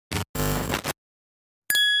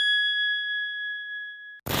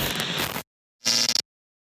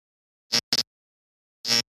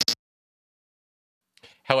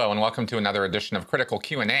Hello and welcome to another edition of Critical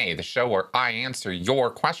Q&A, the show where I answer your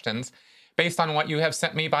questions based on what you have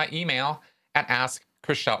sent me by email at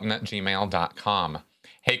askchrisshelton@gmail.com.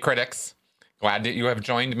 Hey critics, glad that you have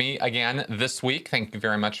joined me again this week. Thank you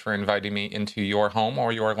very much for inviting me into your home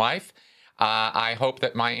or your life. I hope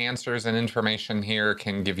that my answers and information here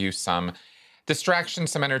can give you some distraction,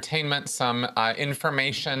 some entertainment, some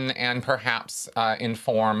information, and perhaps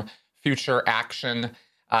inform future action.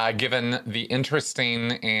 Given the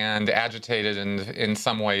interesting and agitated and in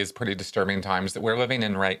some ways pretty disturbing times that we're living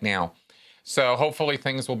in right now. So hopefully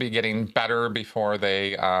things will be getting better before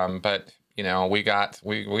they, but you know,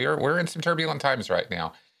 we're in some turbulent times right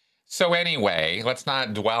now. So anyway, let's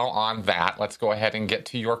not dwell on that. Let's go ahead and get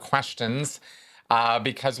to your questions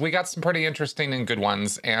because we got some pretty interesting and good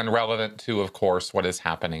ones and relevant to, of course, what is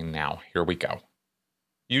happening now. Here we go.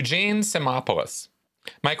 Eugene Simopoulos.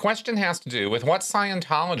 My question has to do with what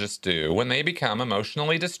Scientologists do when they become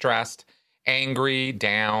emotionally distressed, angry,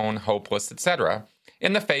 down, hopeless, etc.,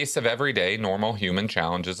 in the face of everyday normal human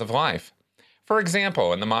challenges of life. For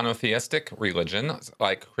example, in the monotheistic religions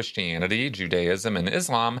like Christianity, Judaism, and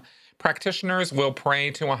Islam, practitioners will pray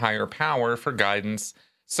to a higher power for guidance,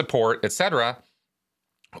 support, etc.,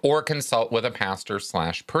 or consult with a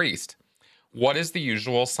pastor/priest. What is the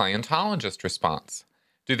usual Scientologist response?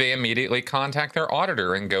 Do they immediately contact their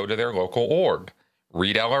auditor and go to their local org?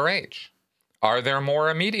 Read LRH? Are there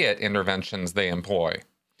more immediate interventions they employ?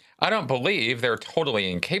 I don't believe they're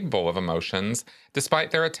totally incapable of emotions,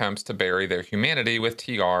 despite their attempts to bury their humanity with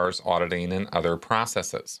TRs, auditing, and other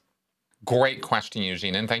processes. Great question,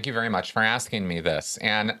 Eugene, and thank you very much for asking me this.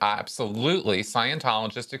 And absolutely,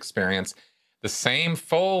 Scientologists experience the same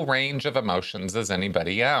full range of emotions as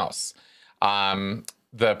anybody else.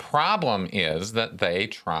 The problem is that they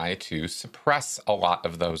try to suppress a lot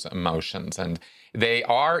of those emotions, and they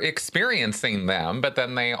are experiencing them, but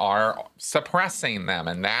then they are suppressing them.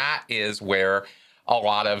 And that is where a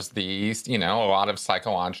lot of these, a lot of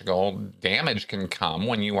psychological damage can come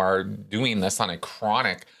when you are doing this on a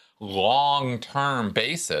chronic, long-term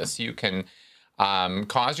basis. You can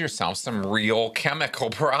cause yourself some real chemical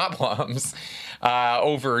problems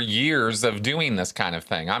over years of doing this kind of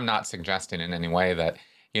thing. I'm not suggesting in any way that,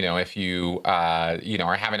 if you,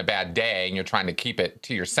 are having a bad day and you're trying to keep it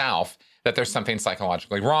to yourself, that there's something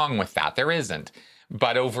psychologically wrong with that. There isn't.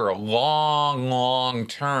 But over a long, long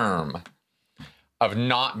term of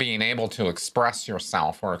not being able to express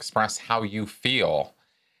yourself or express how you feel,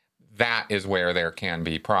 that is where there can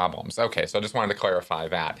be problems. Okay, so I just wanted to clarify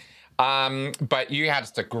that. But you had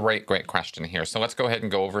just a great, great question here. So let's go ahead and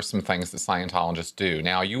go over some things that Scientologists do.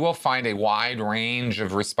 Now, you will find a wide range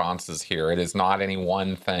of responses here. It is not any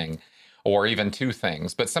one thing or even two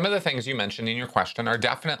things. But some of the things you mentioned in your question are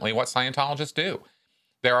definitely what Scientologists do.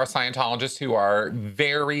 There are Scientologists who are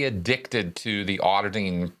very addicted to the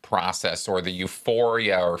auditing process or the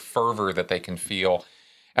euphoria or fervor that they can feel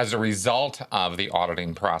as a result of the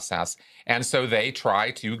auditing process. And so they try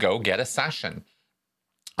to go get a session.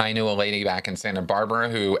 I knew a lady back in Santa Barbara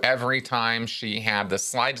who every time she had the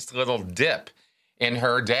slightest little dip in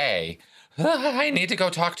her day, I need to go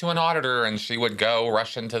talk to an auditor, and she would go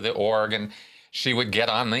rush into the org and she would get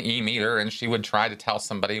on the e-meter and she would try to tell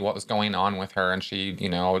somebody what was going on with her. And she,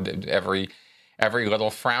 every little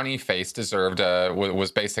frowny face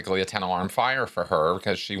was basically a 10-alarm fire for her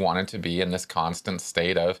because she wanted to be in this constant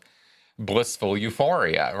state of blissful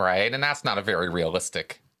euphoria, right? And that's not a very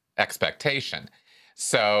realistic expectation.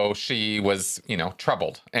 So she was,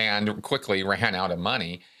 troubled and quickly ran out of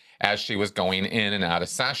money as she was going in and out of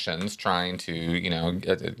sessions trying to,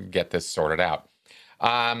 get this sorted out.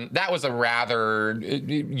 That was a rather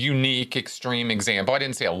unique, extreme example. I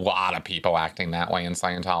didn't see a lot of people acting that way in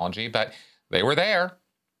Scientology, but they were there.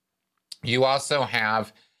 You also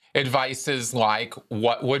have advices like,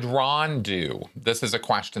 what would Ron do? This is a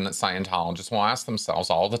question that Scientologists will ask themselves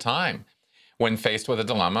all the time when faced with a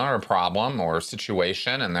dilemma or a problem or a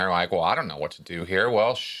situation, and they're like, well, I don't know what to do here.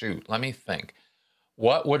 Well, shoot, let me think.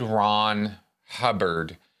 What would Ron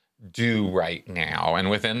Hubbard do right now?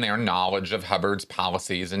 And within their knowledge of Hubbard's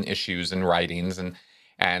policies and issues and writings and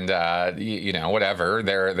whatever,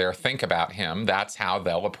 their think about him, that's how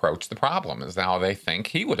they'll approach the problem, is how they think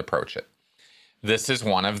he would approach it. This is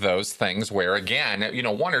one of those things where, again,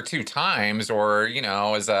 one or two times or,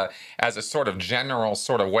 as a sort of general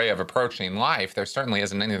sort of way of approaching life, there certainly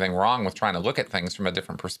isn't anything wrong with trying to look at things from a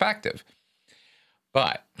different perspective.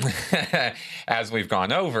 But as we've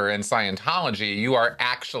gone over in Scientology, you are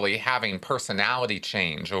actually having personality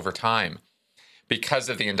change over time because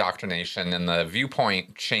of the indoctrination and the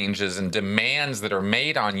viewpoint changes and demands that are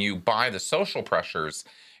made on you by the social pressures.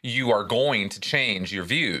 you are going to change your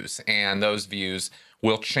views, and those views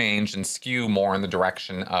will change and skew more in the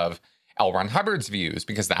direction of L. Ron Hubbard's views,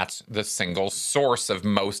 because that's the single source of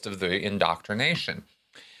most of the indoctrination.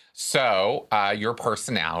 So your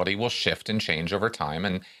personality will shift and change over time.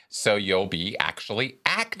 And so you'll be actually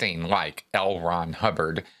acting like L. Ron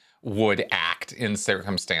Hubbard would act in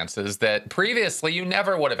circumstances that previously you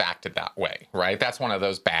never would have acted that way, right? That's one of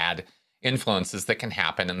those bad influences that can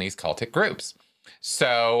happen in these cultic groups.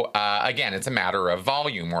 So again, it's a matter of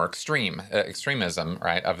volume or extremism,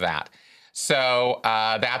 right, of that. So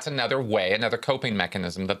that's another way, another coping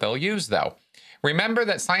mechanism that they'll use, though. Remember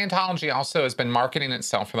that Scientology also has been marketing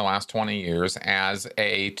itself for the last 20 years as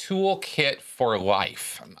a toolkit for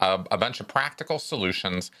life, a bunch of practical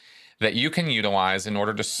solutions that you can utilize in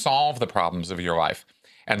order to solve the problems of your life.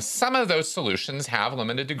 And some of those solutions have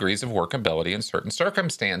limited degrees of workability in certain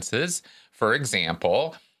circumstances. For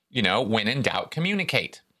example, when in doubt,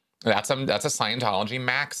 communicate. That's a Scientology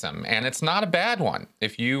maxim, and it's not a bad one.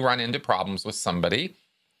 If you run into problems with somebody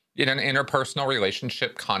in an interpersonal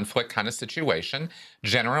relationship conflict kind of situation,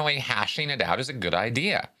 generally hashing it out is a good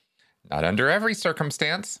idea. Not under every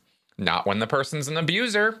circumstance, not when the person's an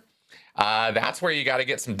abuser. That's where you got to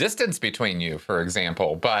get some distance between you, for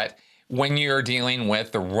example. But when you're dealing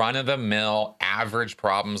with the run-of-the-mill average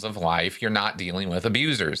problems of life, you're not dealing with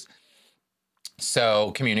abusers.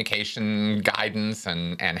 So communication guidance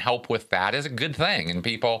and help with that is a good thing. And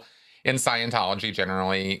people in Scientology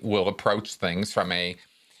generally will approach things from a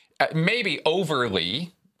maybe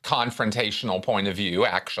overly confrontational point of view,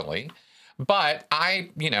 actually. But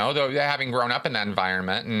though having grown up in that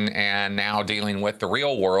environment and now dealing with the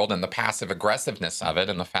real world and the passive aggressiveness of it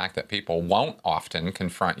and the fact that people won't often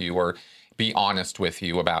confront you or be honest with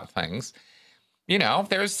you about things,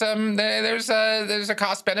 there's a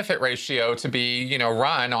cost benefit ratio to be,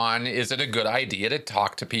 run on. Is it a good idea to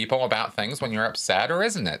talk to people about things when you're upset, or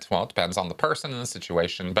isn't it? Well, it depends on the person and the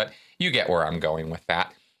situation, but you get where I'm going with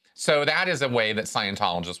that. So that is a way that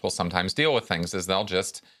Scientologists will sometimes deal with things, is they'll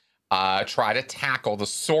just try to tackle the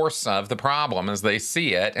source of the problem as they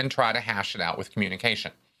see it and try to hash it out with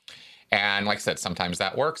communication. And like I said, sometimes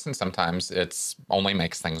that works and sometimes it's only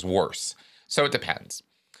makes things worse. So it depends.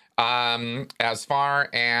 As far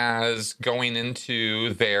as going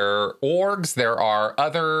into their orgs, there are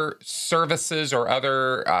other services or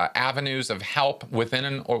other avenues of help within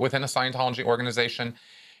a Scientology organization.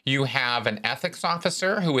 You have an ethics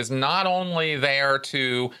officer who is not only there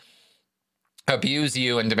to abuse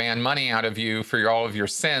you and demand money out of you for all of your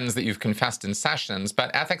sins that you've confessed in sessions,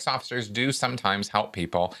 but ethics officers do sometimes help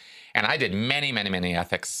people. And I did many, many, many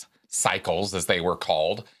ethics cycles, as they were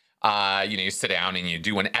called. You sit down and you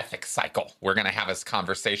do an ethics cycle. We're going to have this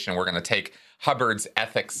conversation. We're going to take Hubbard's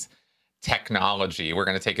ethics technology. We're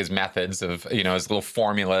going to take his methods of, his little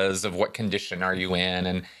formulas of what condition are you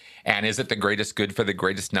in, and is it the greatest good for the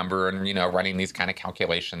greatest number, and, running these kind of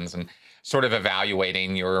calculations and sort of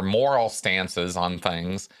evaluating your moral stances on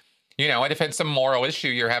things. And if it's a moral issue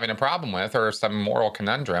you're having a problem with or some moral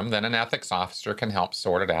conundrum, then an ethics officer can help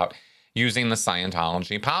sort it out using the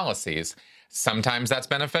Scientology policies. Sometimes that's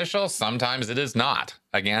beneficial, sometimes it is not.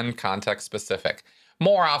 Again, context specific.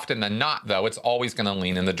 More often than not, though, it's always going to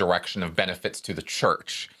lean in the direction of benefits to the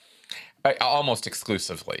church, almost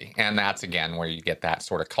exclusively. And that's, again, where you get that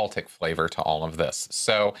sort of cultic flavor to all of this.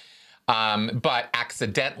 So, but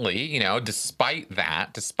accidentally, despite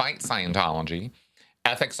Scientology,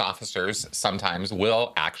 ethics officers sometimes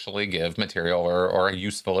will actually give material or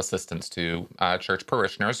useful assistance to church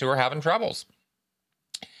parishioners who are having troubles.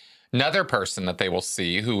 Another person that they will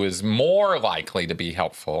see who is more likely to be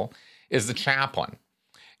helpful is the chaplain.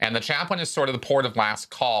 And the chaplain is sort of the port of last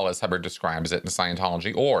call, as Hubbard describes it in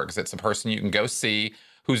Scientology orgs. It's a person you can go see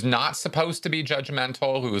who's not supposed to be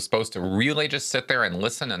judgmental, who is supposed to really just sit there and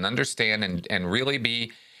listen and understand and really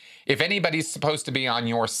be, if anybody's supposed to be on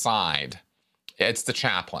your side, it's the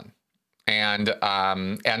chaplain. And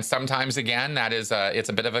sometimes, again, it's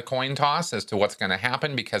a bit of a coin toss as to what's going to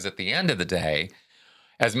happen, because at the end of the day,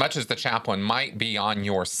 as much as the chaplain might be on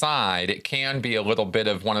your side, it can be a little bit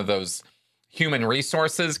of one of those human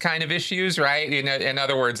resources kind of issues, right? In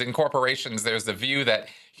other words, in corporations, there's the view that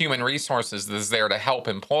human resources is there to help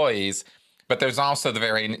employees, but there's also the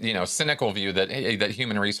very, cynical view that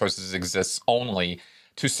human resources exists only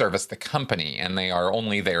to service the company, and they are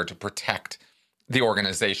only there to protect the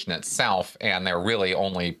organization itself, and they're really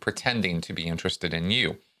only pretending to be interested in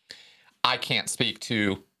you. I can't speak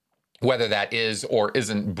to whether that is or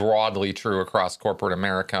isn't broadly true across corporate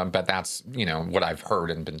America, but that's, what I've heard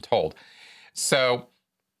and been told. So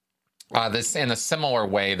this, in a similar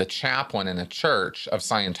way, the chaplain in a church of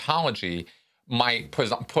Scientology might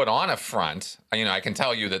put on a front. I can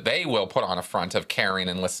tell you that they will put on a front of caring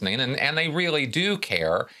and listening, and they really do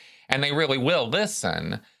care, and they really will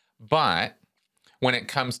listen. But when it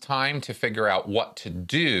comes time to figure out what to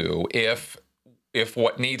do, if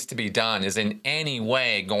what needs to be done is in any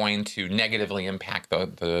way going to negatively impact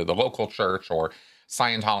the local church or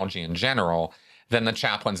Scientology in general, then the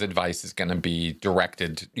chaplain's advice is going to be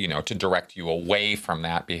directed, to direct you away from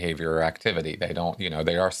that behavior or activity. They don't,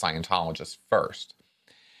 they are Scientologists first,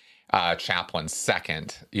 chaplain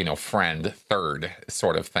second, friend third,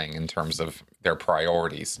 sort of thing in terms of their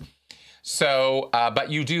priorities. So,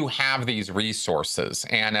 but you do have these resources,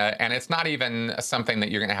 and it's not even something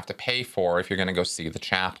that you're going to have to pay for if you're going to go see the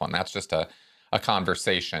chaplain. That's just a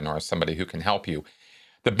conversation or somebody who can help you.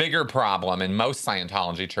 The bigger problem in most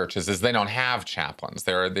Scientology churches is they don't have chaplains.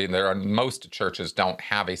 Most churches don't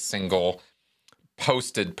have a single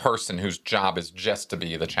posted person whose job is just to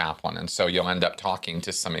be the chaplain, and so you'll end up talking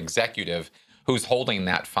to some executive who's holding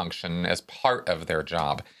that function as part of their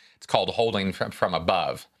job. It's called holding from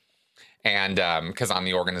above. And because on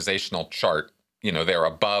the organizational chart, they're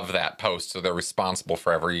above that post, so they're responsible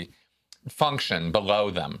for every function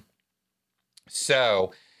below them.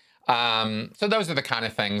 So those are the kind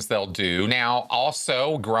of things they'll do. Now,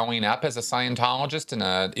 also growing up as a Scientologist and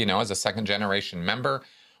as a second generation member,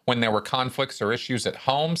 when there were conflicts or issues at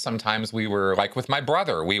home, sometimes we were, like with my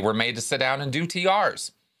brother, we were made to sit down and do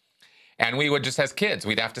TRs. And we would just, as kids,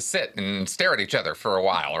 we'd have to sit and stare at each other for a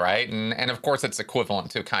while, right? And of course, it's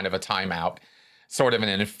equivalent to kind of a timeout, sort of an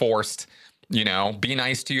enforced, be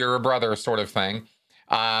nice to your brother sort of thing.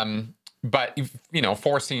 But,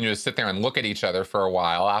 forcing you to sit there and look at each other for a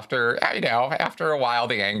while. After a while,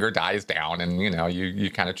 the anger dies down and,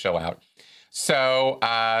 you kind of chill out. So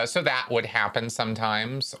that would happen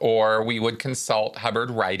sometimes. Or we would consult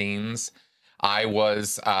Hubbard writings. I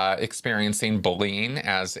was experiencing bullying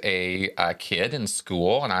as a kid in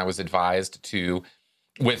school, and I was advised to,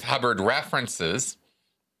 with Hubbard references,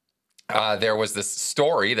 there was this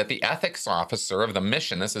story that the ethics officer of the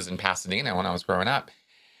mission, this is in Pasadena when I was growing up,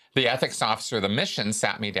 the ethics officer of the mission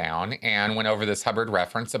sat me down and went over this Hubbard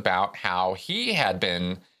reference about how he had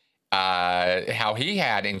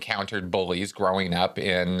encountered bullies growing up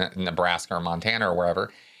in Nebraska or Montana or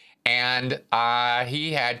wherever. And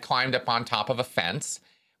he had climbed up on top of a fence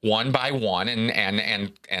one by one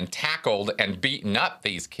and tackled and beaten up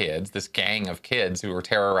these kids, this gang of kids who were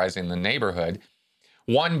terrorizing the neighborhood,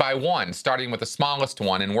 one by one, starting with the smallest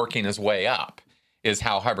one and working his way up, is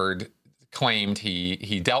how Hubbard claimed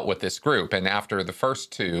he dealt with this group. And after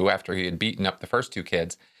he had beaten up the first two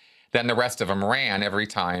kids, then the rest of them ran every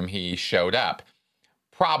time he showed up.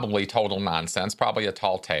 Probably total nonsense, probably a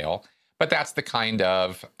tall tale. But that's the kind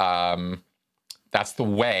of, that's the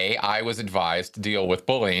way I was advised to deal with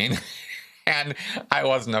bullying. And I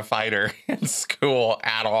wasn't a fighter in school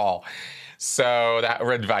at all. So that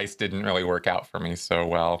advice didn't really work out for me so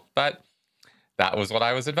well. But that was what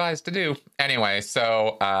I was advised to do. Anyway,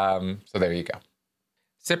 so there you go.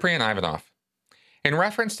 Cyprian Ivanov. In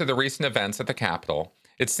reference to the recent events at the Capitol,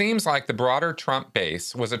 it seems like the broader Trump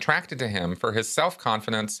base was attracted to him for his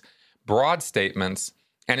self-confidence, broad statements,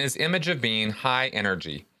 and his image of being high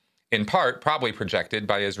energy, in part probably projected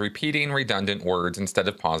by his repeating redundant words instead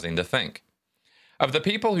of pausing to think. Of the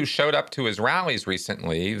people who showed up to his rallies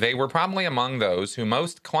recently, they were probably among those who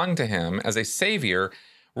most clung to him as a savior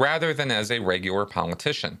rather than as a regular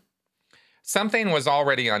politician. Something was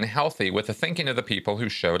already unhealthy with the thinking of the people who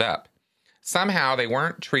showed up. Somehow they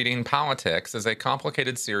weren't treating politics as a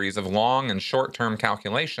complicated series of long and short-term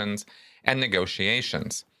calculations and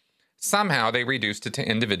negotiations. Somehow they reduced it to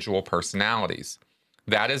individual personalities.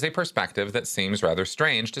 That is a perspective that seems rather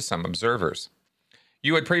strange to some observers.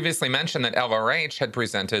 You had previously mentioned that LRH had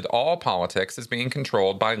presented all politics as being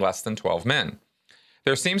controlled by less than 12 men.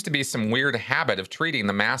 There seems to be some weird habit of treating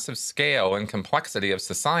the massive scale and complexity of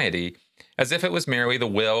society as if it was merely the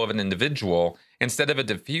will of an individual instead of a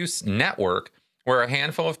diffuse network where a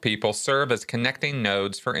handful of people serve as connecting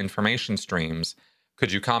nodes for information streams.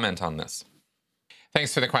 Could you comment on this?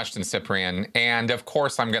 Thanks for the question, Cyprian. And of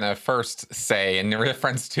course, I'm going to first say, in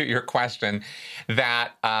reference to your question,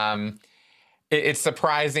 that it's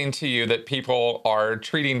surprising to you that people are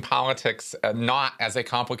treating politics not as a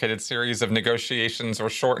complicated series of negotiations or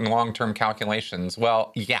short and long-term calculations.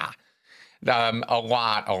 Well, yeah. A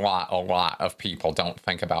lot of people don't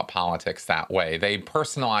think about politics that way. They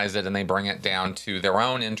personalize it and they bring it down to their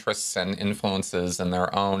own interests and influences and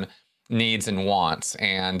their own needs and wants.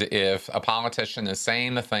 And if a politician is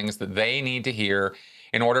saying the things that they need to hear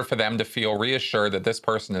in order for them to feel reassured that this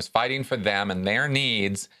person is fighting for them and their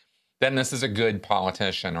needs, then this is a good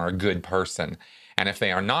politician or a good person. And if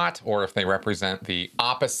they are not, or if they represent the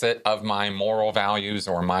opposite of my moral values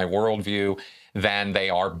or my worldview, then they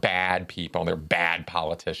are bad people. They're bad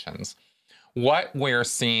politicians. What we're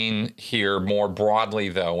seeing here more broadly,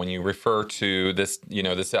 though, when you refer to this,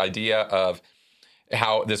 this idea of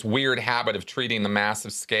how this weird habit of treating the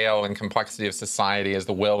massive scale and complexity of society as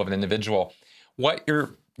the will of an individual, what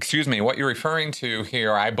you're referring to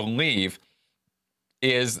here, I believe,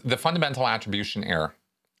 is the fundamental attribution error.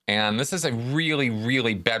 And this is a really,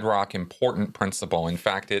 really bedrock important principle. In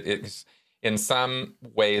fact, it is, in some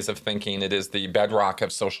ways of thinking, it is the bedrock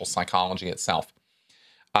of social psychology itself.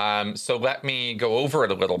 So let me go over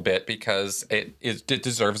it a little bit because it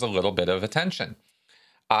deserves a little bit of attention.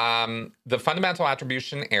 The fundamental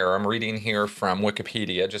attribution error, I'm reading here from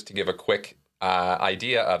Wikipedia just to give a quick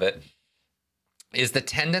idea of it, is the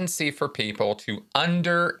tendency for people to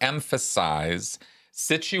underemphasize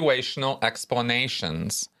situational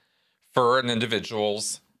explanations for an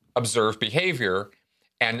individual's observed behavior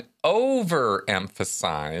and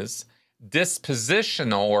overemphasize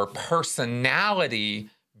dispositional or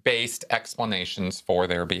personality-based explanations for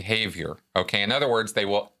their behavior. Okay, in other words, they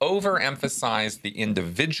will overemphasize the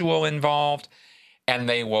individual involved, and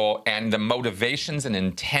the motivations and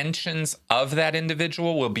intentions of that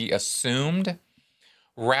individual will be assumed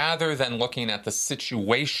rather than looking at the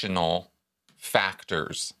situational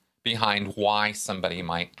factors behind why somebody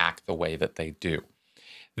might act the way that they do.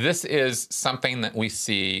 This is something that we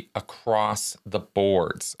see across the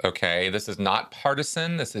boards, okay? This is not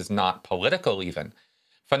partisan. This is not political even.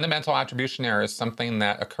 Fundamental attribution error is something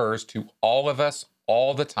that occurs to all of us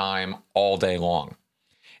all the time, all day long.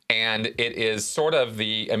 And it is sort of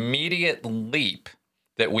the immediate leap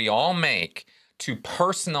that we all make to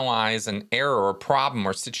personalize an error or problem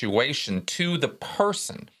or situation to the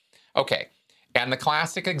person. Okay, and the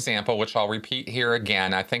classic example, which I'll repeat here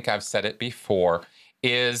again, I think I've said it before,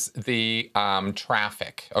 is the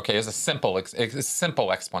traffic. Okay, is a simple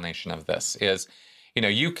explanation of this is,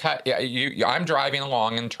 I'm driving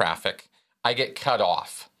along in traffic, I get cut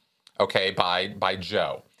off, okay, by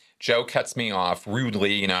Joe. Joe cuts me off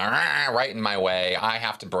rudely, right in my way. I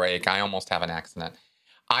have to brake. I almost have an accident.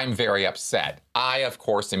 I'm very upset. I, of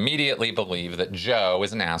course, immediately believe that Joe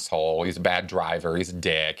is an asshole. He's a bad driver. He's a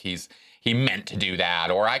dick. He meant to do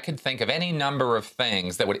that. Or I could think of any number of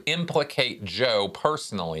things that would implicate Joe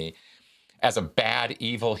personally as a bad,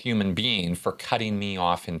 evil human being for cutting me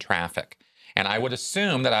off in traffic. And I would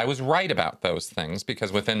assume that I was right about those things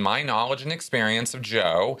because within my knowledge and experience of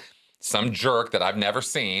Joe, some jerk that I've never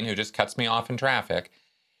seen who just cuts me off in traffic,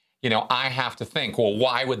 I have to think, well,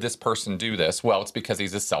 why would this person do this? Well, it's because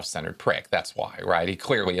he's a self-centered prick. That's why, right? He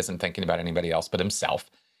clearly isn't thinking about anybody else but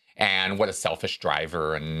himself. And what a selfish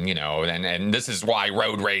driver. And, and this is why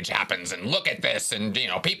road rage happens. And look at this. And,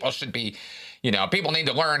 people should be, people need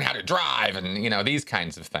to learn how to drive and, these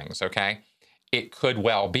kinds of things, okay? It could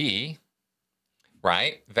well be,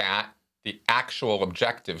 right, that the actual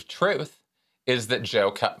objective truth is that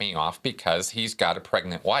Joe cut me off because he's got a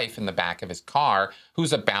pregnant wife in the back of his car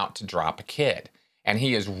who's about to drop a kid. And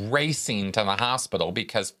he is racing to the hospital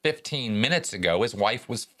because 15 minutes ago his wife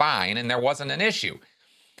was fine and there wasn't an issue.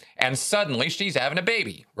 And suddenly she's having a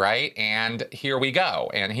baby, right? And here we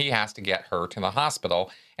go. And he has to get her to the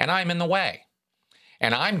hospital and I'm in the way.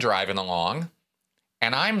 And I'm driving along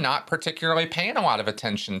and I'm not particularly paying a lot of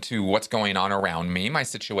attention to what's going on around me. My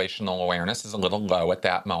situational awareness is a little low at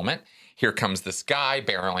that moment. Here comes this guy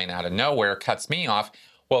barreling out of nowhere, cuts me off.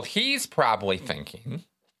 Well, he's probably thinking,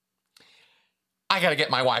 I got to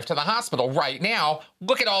get my wife to the hospital right now.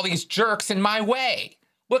 Look at all these jerks in my way.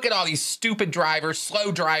 Look at all these stupid drivers,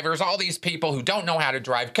 slow drivers, all these people who don't know how to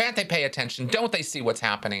drive. Can't they pay attention? Don't they see what's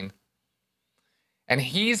happening? And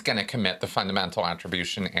he's going to commit the fundamental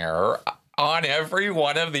attribution error on every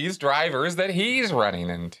one of these drivers that he's running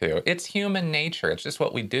into. It's human nature. It's just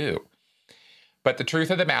what we do. But the truth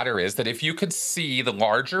of the matter is that if you could see the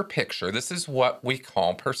larger picture, this is what we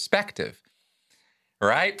call perspective,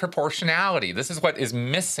 right? Proportionality. This is what is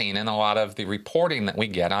missing in a lot of the reporting that we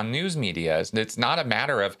get on news media. It's not a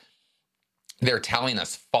matter of they're telling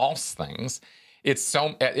us false things.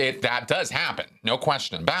 That does happen, no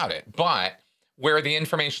question about it. But where the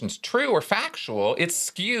information's true or factual, it's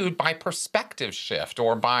skewed by perspective shift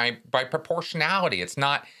or by proportionality. It's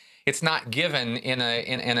not given in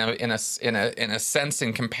a sense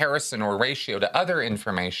in comparison or ratio to other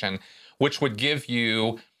information, which would give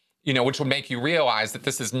you, which would make you realize that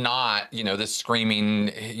this is not, this screaming,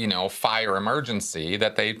 fire emergency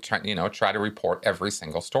that they try to report every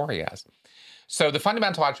single story as. So the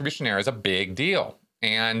fundamental attribution error is a big deal.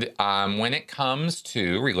 And when it comes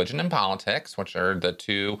to religion and politics, which are the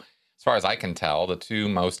two, as far as I can tell, the two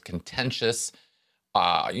most contentious,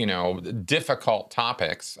 difficult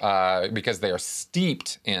topics, because they are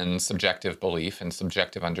steeped in subjective belief and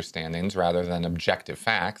subjective understandings rather than objective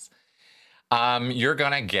facts, you're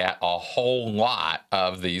going to get a whole lot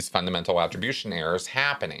of these fundamental attribution errors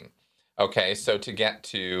happening. Okay, so to get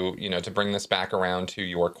to, to bring this back around to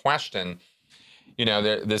your question,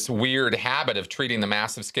 this weird habit of treating the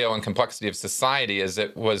massive scale and complexity of society as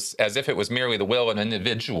if it was merely the will of an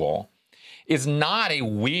individual is not a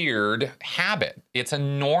weird habit. It's a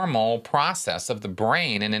normal process of the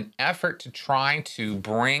brain in an effort to try to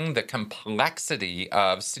bring the complexity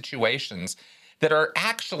of situations that are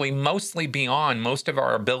actually mostly beyond most of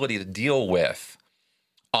our ability to deal with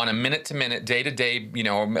on a minute-to-minute, day-to-day,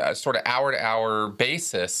 sort of hour-to-hour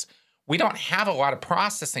basis. We don't have a lot of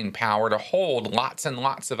processing power to hold lots and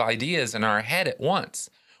lots of ideas in our head at once.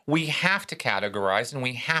 We have to categorize and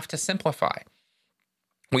we have to simplify.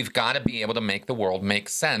 We've got to be able to make the world make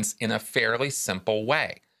sense in a fairly simple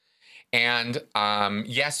way. And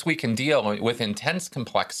yes, we can deal with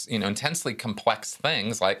intensely complex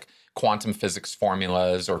things like quantum physics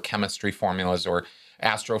formulas or chemistry formulas or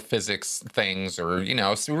astrophysics things or,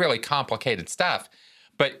 some really complicated stuff.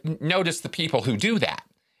 But notice the people who do that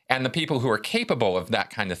and the people who are capable of that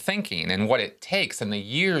kind of thinking and what it takes and the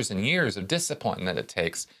years and years of discipline that it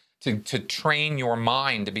takes to train your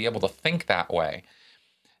mind to be able to think that way.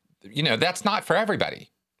 That's not for everybody.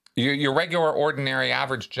 Your regular, ordinary,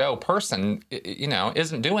 average Joe person,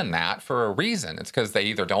 isn't doing that for a reason. It's because they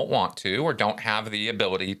either don't want to or don't have the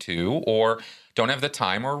ability to or don't have the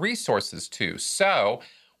time or resources to. So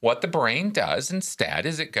what the brain does instead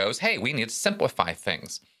is it goes, hey, we need to simplify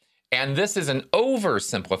things. And this is an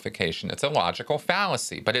oversimplification. It's a logical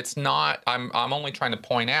fallacy, but it's not, I'm only trying to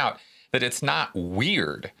point out that it's not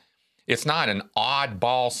weird. It's not an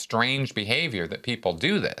oddball, strange behavior that people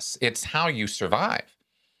do this. It's how you survive.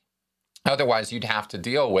 Otherwise, you'd have to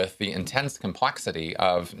deal with the intense complexity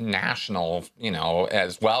of national,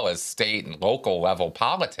 as well as state and local level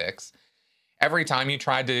politics every time you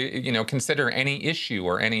tried to, consider any issue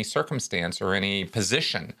or any circumstance or any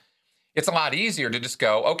position. It's a lot easier to just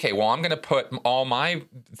go, okay, well, I'm going to put all my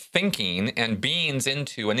thinking and beings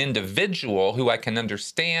into an individual who I can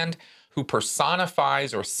understand, who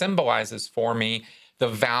personifies or symbolizes for me the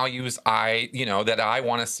values that I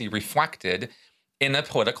want to see reflected in the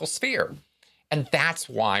political sphere. And that's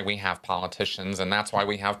why we have politicians, and that's why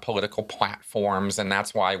we have political platforms, and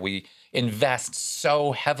that's why we invest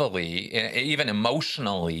so heavily, even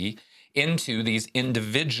emotionally, into these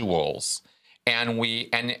individuals. And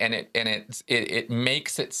it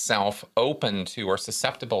makes itself open to or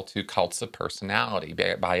susceptible to cults of personality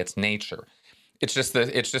by its nature. It's just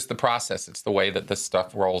the process. It's the way that this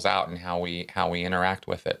stuff rolls out and how we interact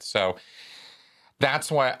with it. So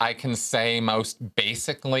that's what I can say most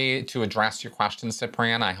basically to address your question,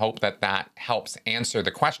 Cyprian. I hope that helps answer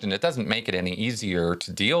the question. It doesn't make it any easier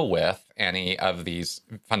to deal with any of these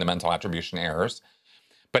fundamental attribution errors,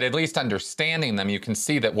 but at least understanding them, you can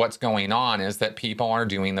see that what's going on is that people are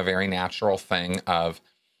doing the very natural thing of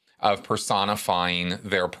personifying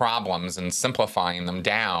their problems and simplifying them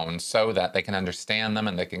down so that they can understand them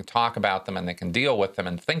and they can talk about them and they can deal with them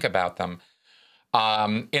and think about them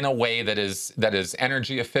in a way that is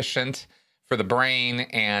energy efficient for the brain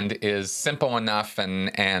and is simple enough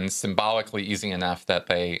and symbolically easy enough that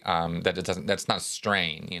that's not a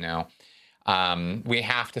strain. We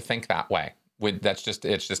have to think that way.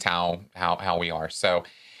 It's just how we are. So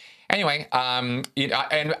anyway, and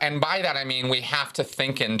by that I mean we have to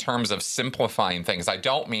think in terms of simplifying things. I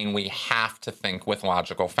don't mean we have to think with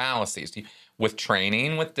logical fallacies. With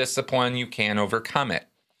training, with discipline, you can overcome it.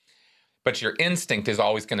 But your instinct is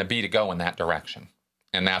always going to be to go in that direction.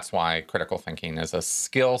 And that's why critical thinking is a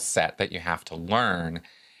skill set that you have to learn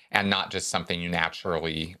and not just something you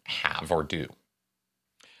naturally have or do.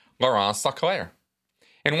 Laurent Saclair.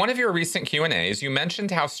 In one of your recent Q&As, you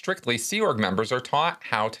mentioned how strictly Sea Org members are taught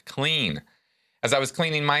how to clean. As I was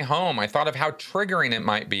cleaning my home, I thought of how triggering it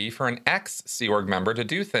might be for an ex-Sea Org member to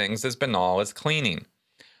do things as banal as cleaning.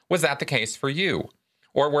 Was that the case for you?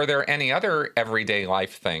 Or were there any other everyday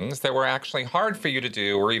life things that were actually hard for you to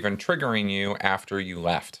do or even triggering you after you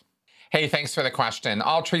left? Hey, thanks for the question.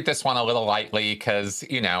 I'll treat this one a little lightly because,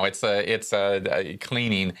 it's a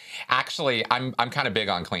cleaning. Actually, I'm kind of big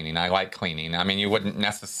on cleaning. I like cleaning. I mean, you wouldn't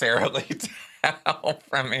necessarily tell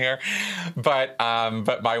from here. But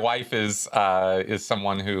my wife is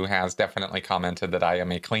someone who has definitely commented that I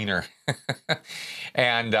am a cleaner,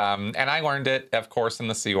 and I learned it, of course, in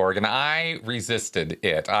the Sea Org, and I resisted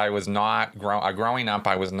it. I was not growing up.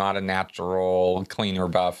 I was not a natural cleaner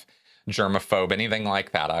buff, germaphobe, anything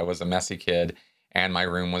like that. I was a messy kid, and my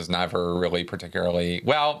room was never really particularly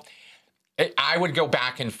well. I would go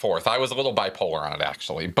back and forth. I was a little bipolar on it,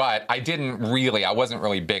 actually, but I wasn't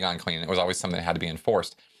really big on cleaning. It was always something that had to be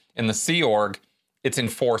enforced. In the Sea Org, it's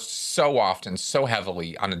enforced so often, so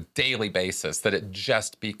heavily on a daily basis that it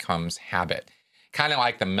just becomes habit. Kind of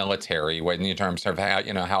like the military, when in terms of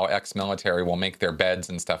how ex-military will make their beds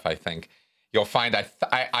and stuff, I think. You'll find,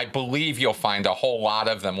 I believe you'll find a whole lot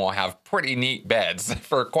of them will have pretty neat beds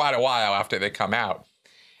for quite a while after they come out,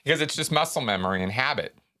 because it's just muscle memory and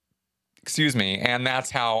habit. Excuse me, and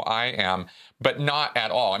that's how I am, but not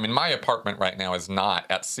at all. I mean, my apartment right now is not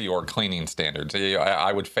at Sea Org cleaning standards.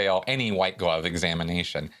 I would fail any white glove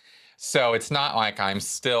examination. So it's not like I'm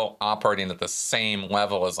still operating at the same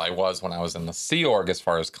level as I was when I was in the Sea Org as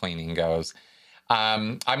far as cleaning goes.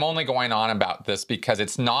 I'm only going on about this because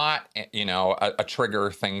it's not, a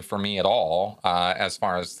trigger thing for me at all as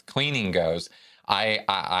far as cleaning goes.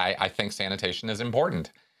 I think sanitation is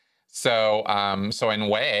important. So in a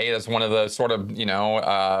way, it's one of the sort of,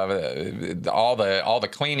 all the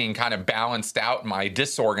cleaning kind of balanced out my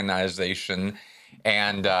disorganization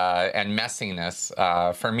and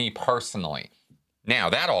messiness for me personally. Now,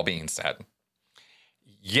 that all being said,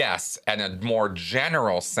 yes, in a more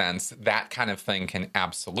general sense, that kind of thing can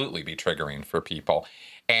absolutely be triggering for people.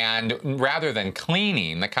 And rather than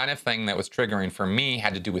cleaning, the kind of thing that was triggering for me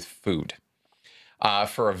had to do with food.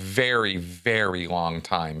 For a very, very long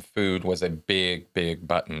time, food was a big, big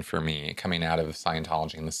button for me coming out of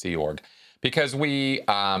Scientology and the Sea Org, because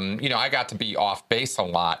I got to be off base a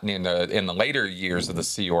lot in the later years of the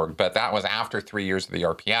Sea Org, but that was after 3 years of the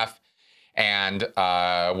RPF and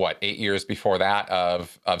 8 years before that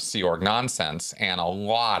of Sea Org nonsense, and a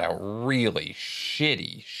lot of really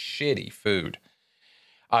shitty food.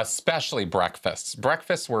 Especially breakfasts.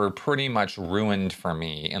 Breakfasts were pretty much ruined for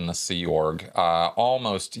me in the Sea Org,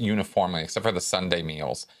 almost uniformly, except for the Sunday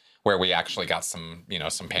meals, where we actually got some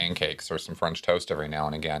pancakes or some French toast every now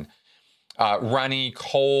and again. Runny,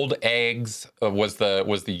 cold eggs was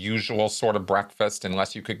the usual sort of breakfast,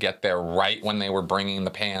 unless you could get there right when they were bringing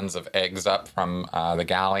the pans of eggs up from the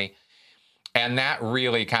galley. And that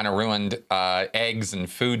really kind of ruined eggs and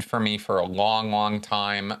food for me for a long, long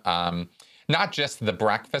time. Not just the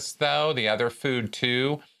breakfast, though, the other food,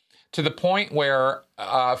 too, to the point where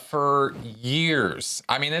for years,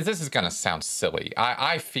 I mean, this is going to sound silly.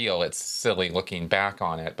 I feel it's silly looking back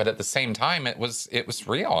on it, but at the same time, it was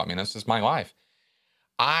real. I mean, this is my life.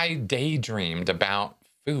 I daydreamed about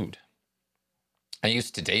food. I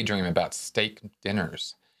used to daydream about steak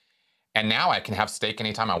dinners. And now I can have steak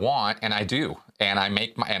anytime I want, and I do. And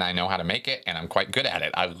and I know how to make it, and I'm quite good at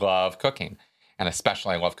it. I love cooking, and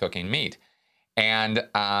especially I love cooking meat. And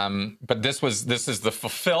but this is the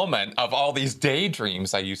fulfillment of all these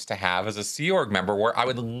daydreams I used to have as a Sea Org member, where I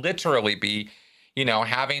would literally be,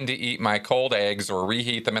 having to eat my cold eggs or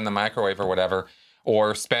reheat them in the microwave or whatever,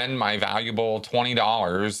 or spend my valuable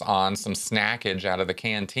 $20 on some snackage out of the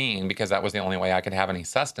canteen because that was the only way I could have any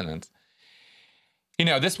sustenance.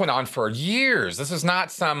 This went on for years. This is not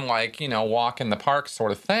some walk in the park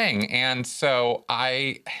sort of thing. And so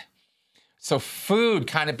food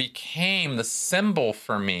kind of became the symbol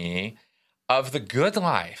for me of the good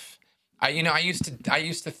life. I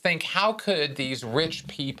used to think, how could these rich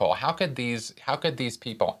people, how could these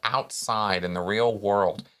people outside in the real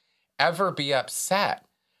world ever be upset?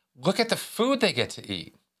 Look at the food they get to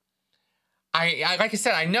eat. I like I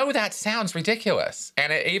said, I know that sounds ridiculous,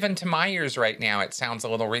 and even to my ears right now, it sounds a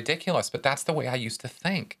little ridiculous. But that's the way I used to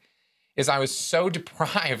think. Is I was so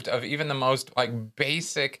deprived of even the most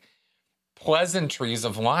basic pleasantries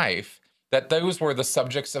of life that those were the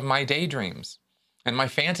subjects of my daydreams and my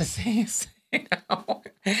fantasies.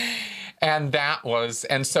 And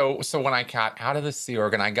so when I got out of the Sea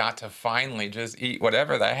Org and I got to finally just eat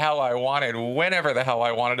whatever the hell I wanted, whenever the hell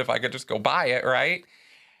I wanted, if I could just go buy it, right?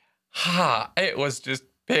 It was just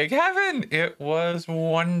big heaven. It was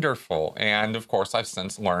wonderful. And of course, I've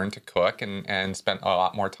since learned to cook and spent a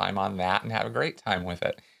lot more time on that and have a great time with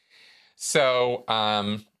it. So,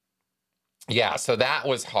 so that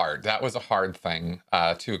was hard. That was a hard thing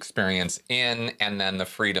to experience and then the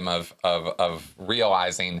freedom of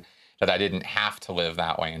realizing that I didn't have to live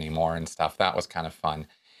that way anymore and stuff. That was kind of fun.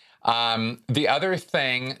 The other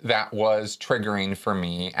thing that was triggering for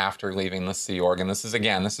me after leaving the Sea Org, and this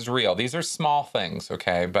is real. These are small things,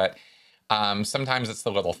 okay? But Sometimes it's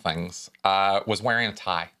the little things. Was wearing a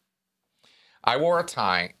tie. I wore a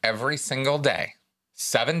tie every single day,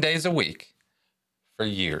 7 days a week, for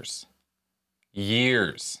years.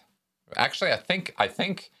 Years. Actually, I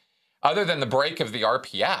think other than the break of the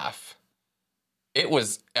RPF, it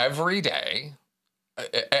was every day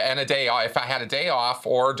and a day off. If I had a day off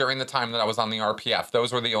or during the time that I was on the RPF,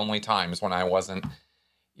 those were the only times when I wasn't,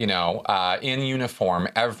 in uniform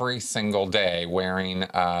every single day wearing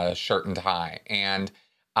a shirt and tie. And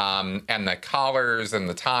the collars and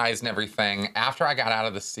the ties and everything. After I got out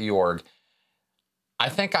of the Sea Org, I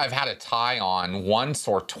think I've had a tie on once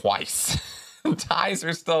or twice. Ties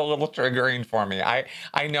are still a little triggering for me.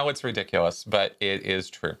 I know it's ridiculous, but it is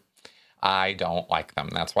true. I don't like them.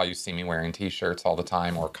 That's why you see me wearing t-shirts all the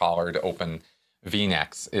time or collared open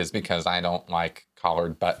V-necks, is because I don't like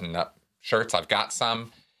collared button-up shirts. I've got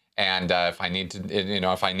some, and if I need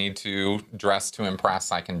to dress to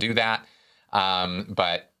impress, I can do that.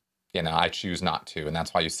 But I choose not to, and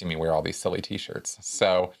that's why you see me wear all these silly t-shirts.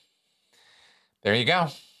 So there you go.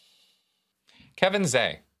 Kevin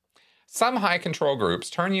Zay. Some high control groups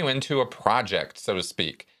turn you into a project, so to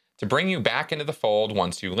speak, to bring you back into the fold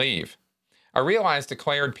once you leave. I realize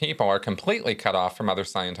declared people are completely cut off from other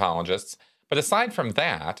Scientologists, but aside from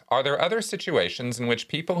that, are there other situations in which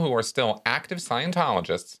people who are still active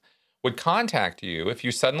Scientologists would contact you if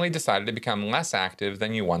you suddenly decided to become less active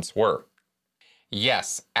than you once were?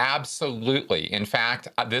 Yes, absolutely. In fact,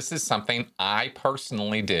 this is something I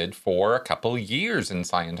personally did for a couple years in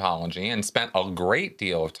Scientology and spent a great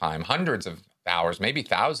deal of time, hundreds of hours, maybe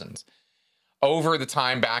thousands, over the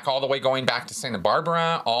time back, all the way going back to Santa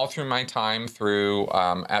Barbara, all through my time through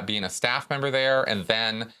at being a staff member there, and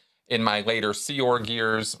then in my later Sea Org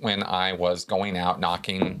years when I was going out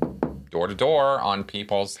knocking door to door on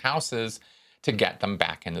people's houses to get them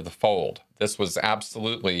back into the fold. This was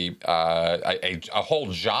absolutely a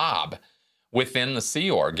whole job within the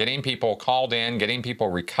Sea Org, getting people called in, getting people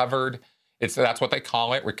recovered. That's what they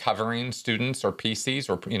call it, recovering students or PCs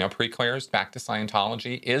or pre-clears back to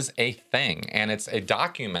Scientology is a thing, and it's a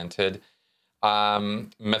documented,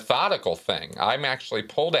 methodical thing. I'm actually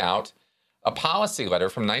pulled out a policy letter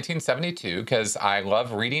from 1972 because I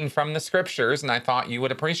love reading from the scriptures, and I thought you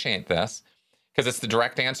would appreciate this because it's the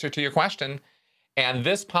direct answer to your question. And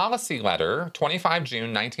this policy letter, 25 June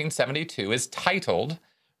 1972, is titled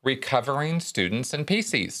Recovering Students and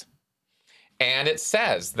PCs. And it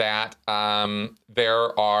says that I'm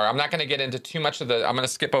not going to get into too much of I'm going to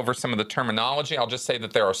skip over some of the terminology. I'll just say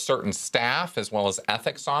that there are certain staff as well as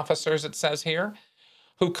ethics officers, it says here,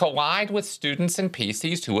 who collide with students and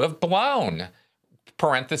PCs who have blown,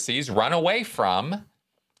 parentheses, run away from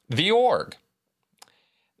the org.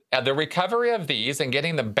 The recovery of these and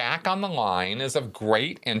getting them back on the line is of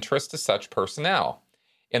great interest to such personnel.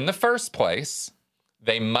 In the first place,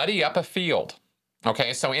 they muddy up a field.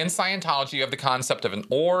 Okay, so in Scientology, you have the concept of an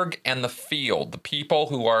org and the field, the people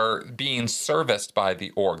who are being serviced by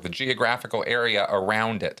the org, the geographical area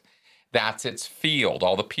around it. That's its field,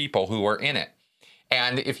 all the people who are in it.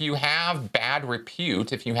 And if you have bad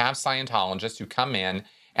repute, if you have Scientologists who come in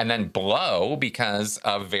and then blow because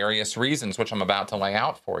of various reasons, which I'm about to lay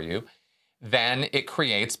out for you, then it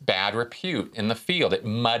creates bad repute in the field. It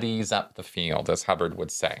muddies up the field, as Hubbard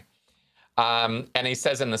would say. And he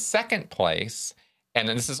says in the second place, and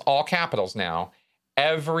this is all capitals now,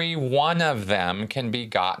 every one of them can be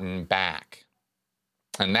gotten back.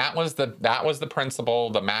 And that was the principle,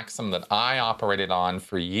 the maxim that I operated on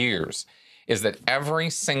for years, is that every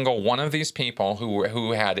single one of these people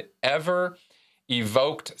who had ever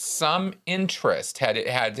evoked some interest,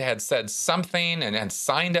 had said something and had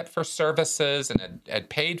signed up for services and had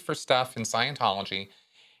paid for stuff in Scientology,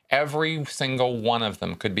 every single one of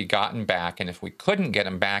them could be gotten back. And if we couldn't get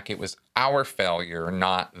them back, it was our failure,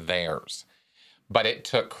 not theirs. But it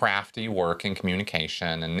took crafty work and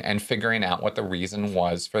communication and figuring out what the reason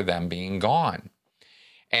was for them being gone.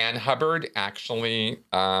 And Hubbard actually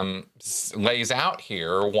lays out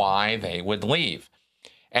here why they would leave.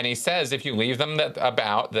 And he says if you leave them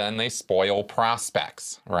then they spoil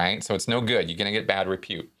prospects, right? So it's no good. You're going to get bad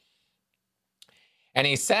repute. And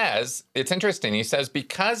he says, it's interesting, he says,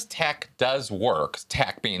 because tech does work,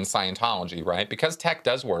 tech being Scientology, right? Because tech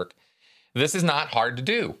does work, this is not hard to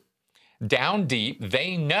do. Down deep,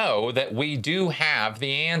 they know that we do have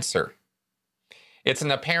the answer. It's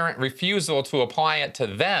an apparent refusal to apply it to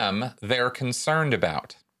them they're concerned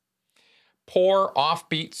about. Poor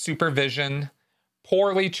offbeat supervision,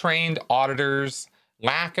 poorly trained auditors,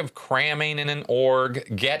 lack of cramming in an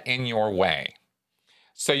org get in your way.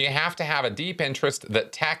 So you have to have a deep interest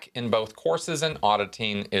that tech in both courses and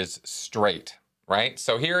auditing is straight. right?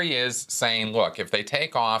 So here he is saying, look, if they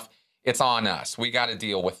take off, it's on us. We got to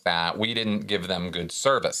deal with that. We didn't give them good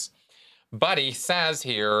service. But he says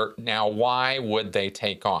here, now, why would they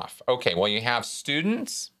take off? Okay, well, you have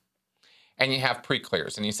students and you have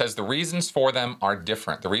pre-clears. And he says the reasons for them are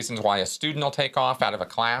different. The reasons why a student will take off out of a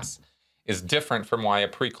class is different from why a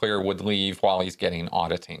pre-clear would leave while he's getting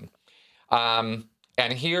auditing.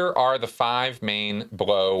 And here are the 5 main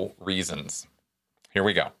blow reasons. Here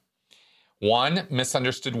we go. 1,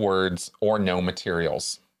 misunderstood words or no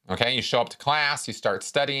materials. Okay, you show up to class, you start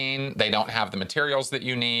studying, they don't have the materials that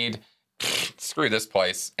you need. Screw this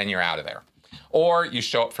place, and you're out of there. Or you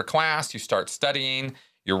show up for class, you start studying,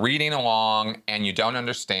 you're reading along, and you don't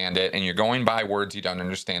understand it, and you're going by words you don't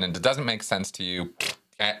understand, and it doesn't make sense to you.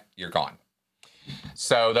 You're gone.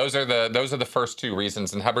 So those are the first 2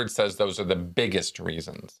 reasons, and Hubbard says those are the biggest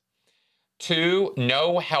reasons. 2,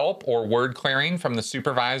 no help or word clearing from the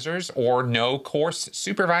supervisors, or no course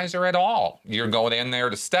supervisor at all. You're going in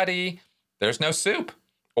there to study, there's no soup,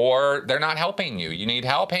 or they're not helping you. You need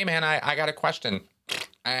help? Hey man, I got a question.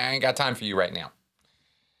 I ain't got time for you right now.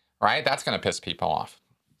 Right? That's going to piss people off.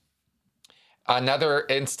 Another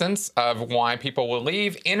instance of why people will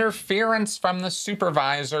leave, interference from the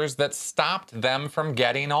supervisors that stopped them from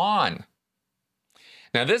getting on.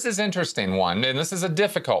 Now, this is an interesting one, and this is a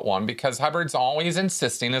difficult one because Hubbard's always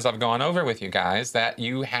insisting, as I've gone over with you guys, that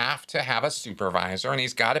you have to have a supervisor, and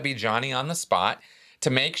he's got to be Johnny on the spot to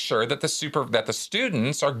make sure that the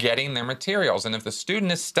students are getting their materials. And if the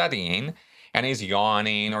student is studying and he's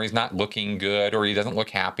yawning or he's not looking good or he doesn't look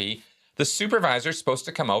happy, the supervisor is supposed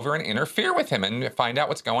to come over and interfere with him and find out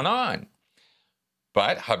what's going on.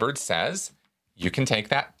 But Hubbard says you can take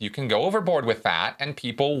that, you can go overboard with that, and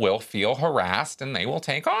people will feel harassed and they will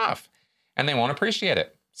take off and they won't appreciate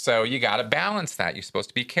it. So you got to balance that. You're supposed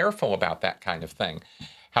to be careful about that kind of thing.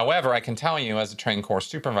 However, I can tell you as a trained course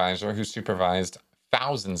supervisor who supervised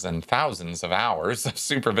thousands and thousands of hours of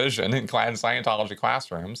supervision in Scientology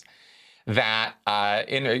classrooms, that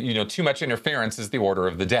too much interference is the order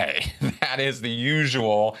of the day. That is the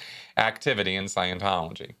usual activity in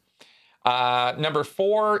Scientology. Number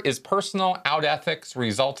 4 is personal out ethics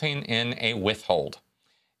resulting in a withhold.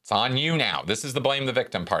 It's on you now. This is the blame the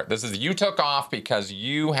victim part. This is you took off because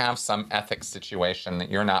you have some ethics situation that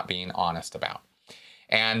you're not being honest about.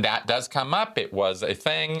 And that does come up. It was a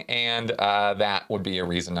thing, and that would be a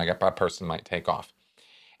reason a person might take off.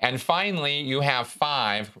 And finally, you have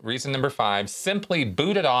 5, reason number 5, simply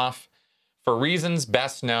boot it off for reasons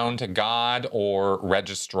best known to God or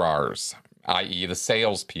registrars, i.e. the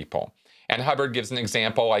salespeople. And Hubbard gives an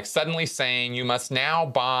example like suddenly saying you must now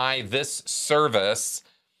buy this service,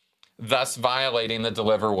 thus violating the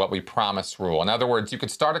deliver what we promise rule. In other words, you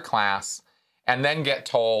could start a class and then get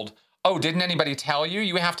told, oh, didn't anybody tell you?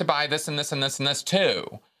 You have to buy this and this and this and this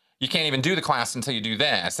too. You can't even do the class until you do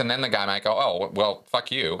this. And then the guy might go, oh, well,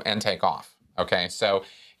 fuck you, and take off. Okay, so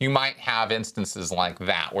you might have instances like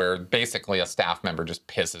that where basically a staff member just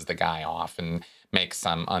pisses the guy off and makes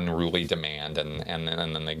some unruly demand, and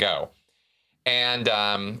then they go. And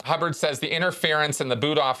Hubbard says the interference and the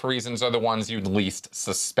boot off reasons are the ones you'd least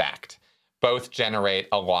suspect. Both generate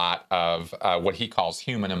a lot of what he calls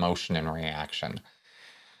human emotion and reaction.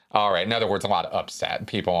 All right, in other words, a lot of upset.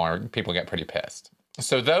 People get pretty pissed.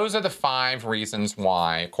 So those are the 5 reasons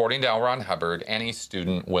why, according to L. Ron Hubbard, any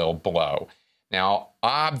student will blow. Now,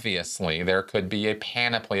 obviously, there could be a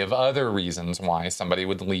panoply of other reasons why somebody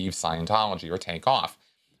would leave Scientology or take off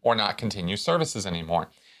or not continue services anymore.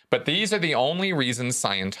 But these are the only reasons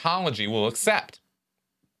Scientology will accept.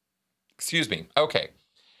 Excuse me. Okay.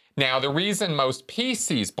 Now, the reason most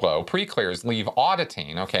PCs blow, pre-clears, leave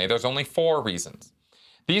auditing, okay, there's only 4 reasons.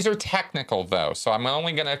 These are technical, though, so I'm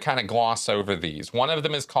only going to kind of gloss over these. One of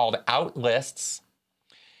them is called out lists,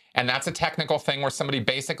 and that's a technical thing where somebody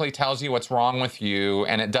basically tells you what's wrong with you,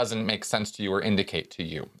 and it doesn't make sense to you or indicate to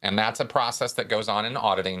you. And that's a process that goes on in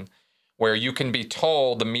auditing, where you can be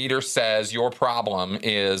told the meter says your problem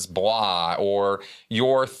is blah, or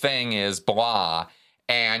your thing is blah,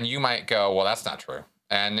 and you might go, well, that's not true.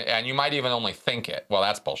 And you might even only think it. Well,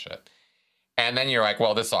 that's bullshit. And then you're like,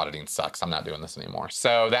 well, this auditing sucks. I'm not doing this anymore.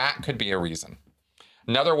 So that could be a reason.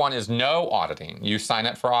 Another one is no auditing. You sign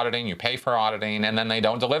up for auditing, you pay for auditing, and then they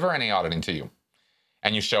don't deliver any auditing to you.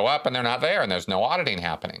 And you show up and they're not there and there's no auditing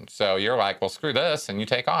happening. So you're like, well, screw this, and you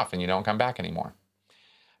take off and you don't come back anymore.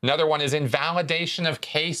 Another one is invalidation of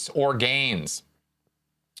case or gains.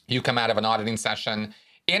 You come out of an auditing session,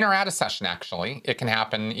 in or out of session, actually. It can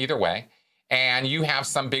happen either way. And you have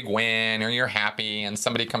some big win or you're happy and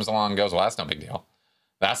somebody comes along and goes, well, that's no big deal.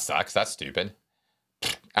 That sucks. That's stupid.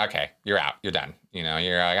 Okay, you're out. You're done. You know,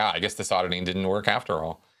 you're like, oh, I guess this auditing didn't work after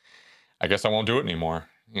all. I guess I won't do it anymore.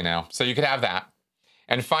 You know, so you could have that.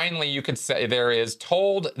 And finally, you could say there is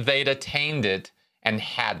told they'd attained it and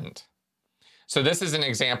hadn't. So this is an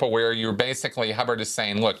example where you're basically, Hubbard is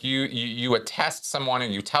saying, look, you attest someone or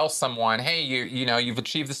you tell someone, hey, you've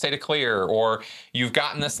achieved the state of clear, or you've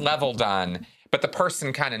gotten this level done, but the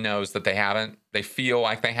person kind of knows that they haven't. They feel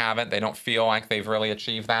like they haven't. They don't feel like they've really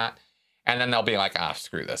achieved that. And then they'll be like,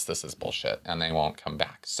 screw this. This is bullshit. And they won't come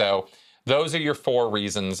back. So those are your 4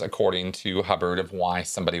 reasons, according to Hubbard, of why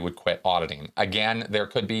somebody would quit auditing. Again, there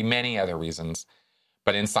could be many other reasons,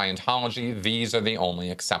 but in Scientology, these are the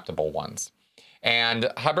only acceptable ones.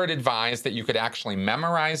 And Hubbard advised that you could actually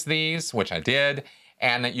memorize these, which I did,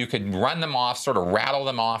 and that you could run them off, sort of rattle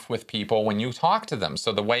them off with people when you talk to them.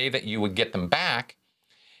 So the way that you would get them back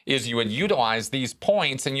is you would utilize these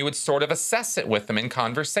points and you would sort of assess it with them in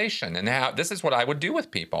conversation. And this is what I would do with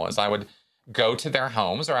people, is I would go to their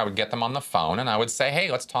homes or I would get them on the phone and I would say, hey,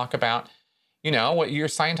 let's talk about, what your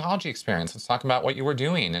Scientology experience. Let's talk about what you were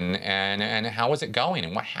doing and how was it going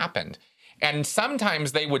and what happened. And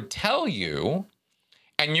sometimes they would tell you,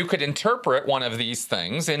 and you could interpret one of these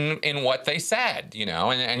things in what they said,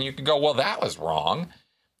 and you could go, well, that was wrong.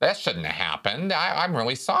 That shouldn't have happened. I'm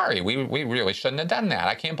really sorry. We really shouldn't have done that.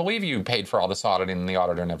 I can't believe you paid for all this auditing and the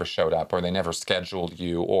auditor never showed up, or they never scheduled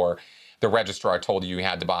you, or the registrar told you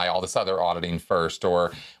had to buy all this other auditing first,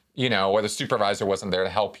 or the supervisor wasn't there to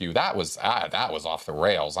help you. That was off the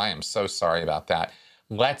rails. I am so sorry about that.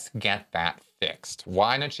 Let's get that fixed.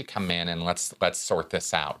 Why don't you come in and let's sort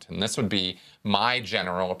this out? And this would be my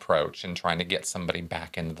general approach in trying to get somebody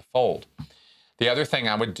back into the fold. The other thing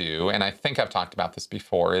I would do, and I think I've talked about this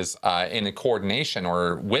before, is in a coordination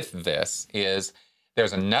or with this, is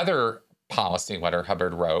there's another policy letter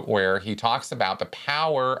Hubbard wrote where he talks about the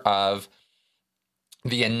power of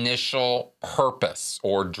the initial purpose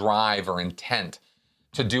or drive or intent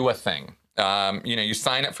to do a thing. You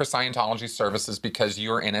sign up for Scientology services because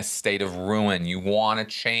you're in a state of ruin. You want to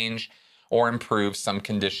change or improve some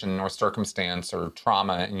condition or circumstance or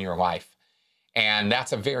trauma in your life. And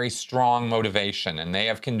that's a very strong motivation. And they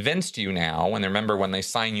have convinced you now, and remember when they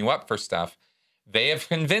sign you up for stuff, they have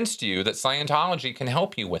convinced you that Scientology can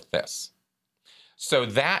help you with this. So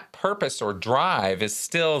that purpose or drive is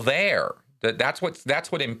still there. That's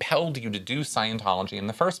what impelled you to do Scientology in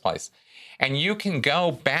the first place. And you can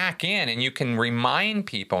go back in and you can remind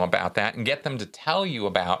people about that and get them to tell you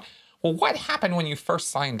about, well, what happened when you first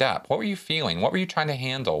signed up? What were you feeling? What were you trying to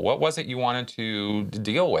handle? What was it you wanted to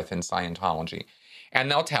deal with in Scientology? And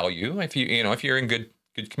they'll tell you, if you're in good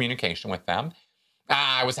communication with them,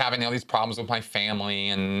 I was having all these problems with my family,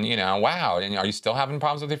 and wow, and are you still having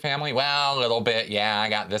problems with your family? Well, a little bit, yeah, I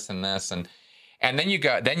got this and this, and then you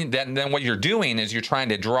go, then what you're doing is you're trying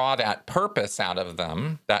to draw that purpose out of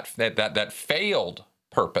them, that failed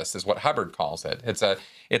purpose is what Hubbard calls it.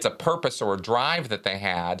 It's a purpose or a drive that they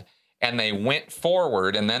had, and they went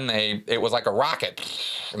forward, and then it was like a rocket,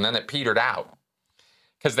 and then it petered out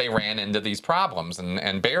because they ran into these problems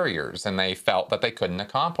and barriers, and they felt that they couldn't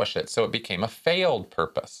accomplish it. So it became a failed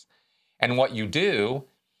purpose. And what you do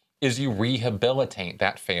is you rehabilitate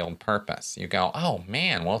that failed purpose. You go, oh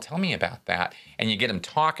man, well, tell me about that. And you get them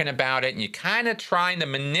talking about it, and you kind of trying to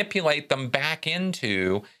manipulate them back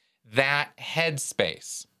into that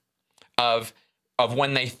headspace of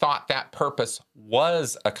when they thought that purpose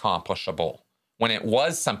was accomplishable, when it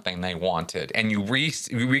was something they wanted, and you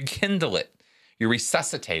rekindle it, you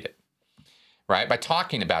resuscitate it, right? By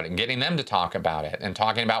talking about it and getting them to talk about it and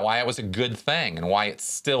talking about why it was a good thing and why it's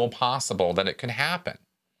still possible that it could happen.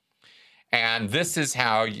 And this is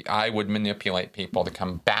how I would manipulate people to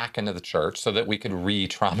come back into the church so that we could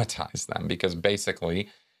re-traumatize them, because basically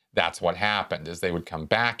that's what happened, is they would come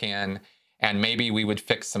back in and maybe we would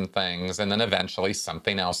fix some things, and then eventually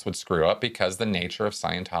something else would screw up, because the nature of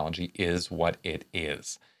Scientology is what it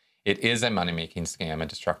is. It is a money-making scam, a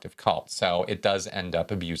destructive cult. So it does end up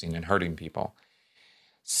abusing and hurting people.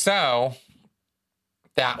 So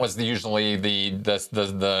that was usually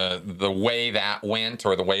the way that went,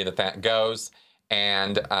 or the way that goes.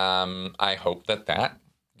 And I hope that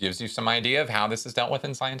gives you some idea of how this is dealt with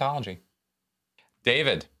in Scientology.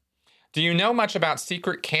 David, do you know much about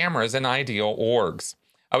secret cameras in ideal orgs?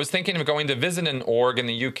 I was thinking of going to visit an org in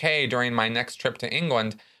the UK during my next trip to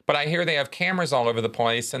England, but I hear they have cameras all over the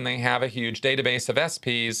place, and they have a huge database of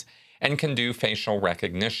SPs and can do facial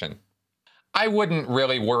recognition. I wouldn't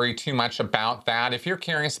really worry too much about that. If you're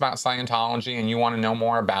curious about Scientology and you want to know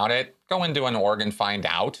more about it, go into an org and find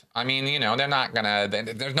out. I mean, they're not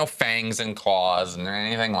there's no fangs and claws and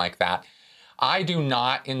anything like that. I do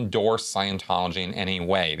not endorse Scientology in any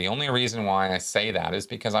way. The only reason why I say that is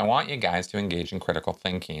because I want you guys to engage in critical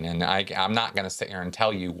thinking. And I'm not going to sit here and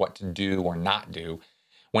tell you what to do or not do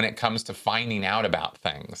when it comes to finding out about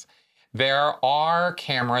things. There are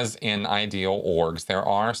cameras in ideal orgs. There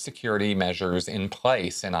are security measures in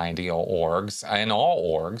place in ideal orgs, in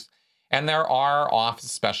all orgs. And there are Office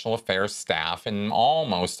of Special Affairs staff in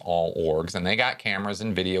almost all orgs. And they got cameras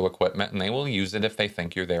and video equipment, and they will use it if they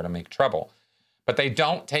think you're there to make trouble. But they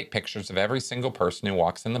don't take pictures of every single person who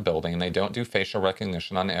walks in the building. They don't do facial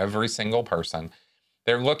recognition on every single person.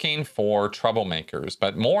 They're looking for troublemakers.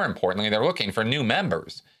 But more importantly, they're looking for new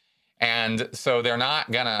members. And so they're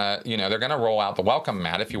not gonna, they're gonna roll out the welcome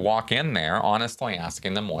mat if you walk in there, honestly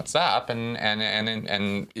asking them what's up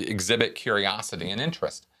and exhibit curiosity and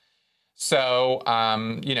interest. So,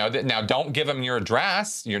 now don't give them your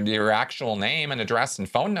address, your actual name and address and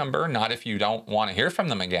phone number, not if you don't want to hear from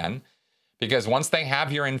them again, because once they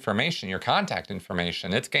have your information, your contact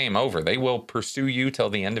information, it's game over. They will pursue you till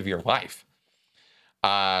the end of your life.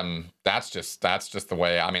 That's just the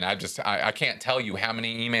way. I mean, I can't tell you how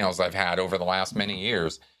many emails I've had over the last many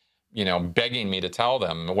years, begging me to tell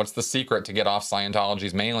them what's the secret to get off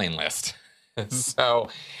Scientology's mailing list. So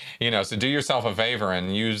do yourself a favor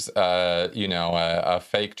and use, a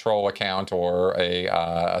fake troll account or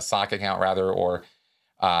a sock account rather, or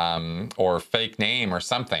fake name or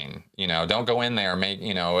something. Don't go in there,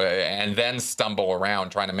 and then stumble around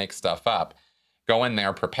trying to make stuff up. Go in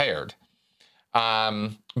there prepared.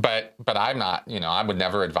 But I'm not, I would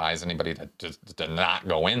never advise anybody to not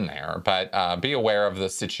go in there, but be aware of the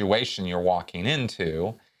situation you're walking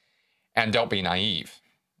into and don't be naive,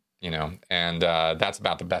 and that's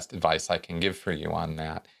about the best advice I can give for you on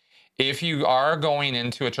that. If you are going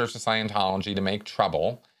into a Church of Scientology to make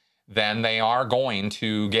trouble, then they are going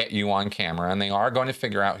to get you on camera and they are going to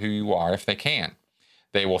figure out who you are if they can.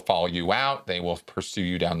 They will follow you out. They will pursue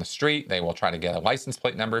you down the street. They will try to get a license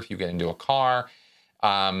plate number if you get into a car.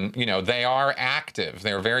 They are active.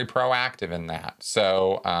 They're very proactive in that.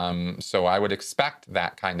 So I would expect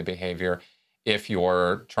that kind of behavior if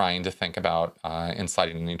you're trying to think about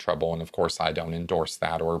inciting any trouble. And of course, I don't endorse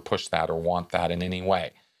that or push that or want that in any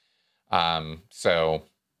way. So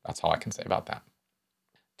that's all I can say about that.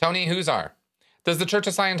 Tony Huzar, does the Church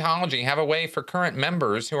of Scientology have a way for current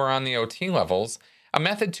members who are on the OT levels, a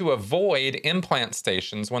method to avoid implant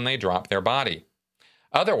stations when they drop their body?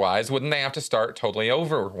 Otherwise, wouldn't they have to start totally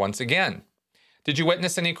over once again? Did you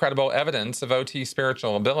witness any credible evidence of OT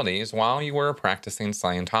spiritual abilities while you were a practicing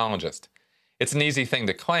Scientologist? It's an easy thing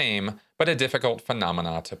to claim, but a difficult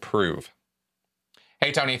phenomena to prove.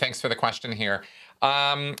 Hey, Tony, thanks for the question here.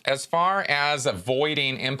 As far as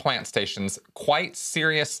avoiding implant stations, quite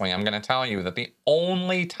seriously, I'm going to tell you that the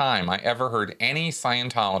only time I ever heard any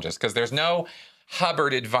Scientologist, because there's no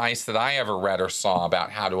Hubbard advice that I ever read or saw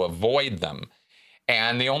about how to avoid them.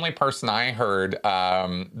 And the only person I heard,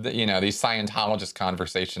 these Scientologist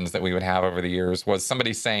conversations that we would have over the years was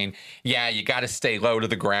somebody saying, yeah, you got to stay low to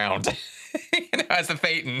the ground. As a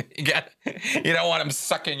Thetan, you don't want them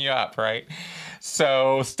sucking you up, right?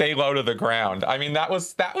 So stay low to the ground. I mean, that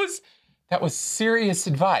was serious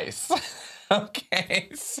advice. Okay,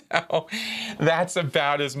 so that's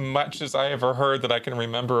about as much as I ever heard that I can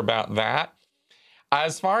remember about that.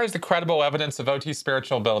 As far as the credible evidence of OT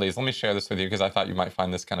spiritual abilities, let me share this with you because I thought you might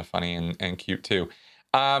find this kind of funny and cute too.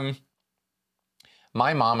 My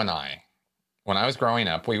mom and I, when I was growing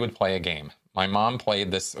up, we would play a game. My mom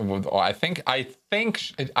played this. I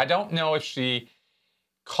don't know if she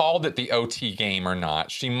called it the OT game or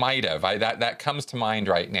not. She might have. That comes to mind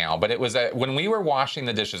right now. But it was when we were washing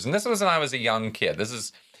the dishes, and this was when I was a young kid. This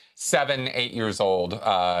is 7, 8 years old.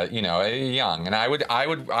 Young, and I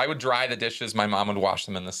would dry the dishes. My mom would wash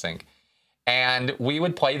them in the sink, and we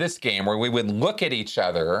would play this game where we would look at each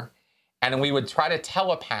other. And we would try to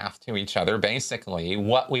telepath to each other, basically,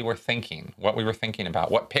 what we were thinking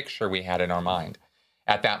about, what picture we had in our mind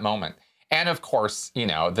at that moment. And of course,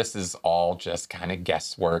 this is all just kind of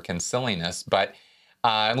guesswork and silliness, but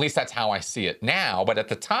at least that's how I see it now. But at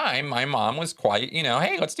the time, my mom was quite,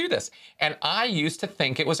 hey, let's do this. And I used to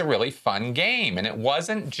think it was a really fun game. And it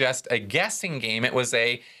wasn't just a guessing game. It was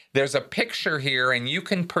there's a picture here and you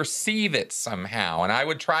can perceive it somehow. And I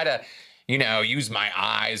would try to use my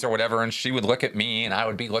eyes or whatever, and she would look at me and I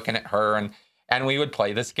would be looking at her, and we would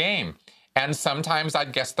play this game. And sometimes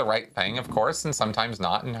I'd guess the right thing, of course, and sometimes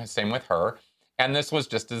not, and same with her. And this was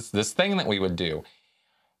just this thing that we would do.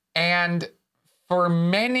 And for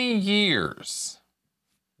many years,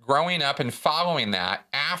 growing up and following that,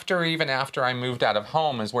 even after I moved out of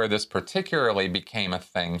home is where this particularly became a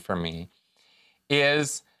thing for me,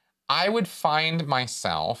 is I would find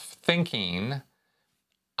myself thinking,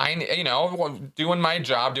 doing my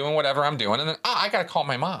job, doing whatever I'm doing, and then I got to call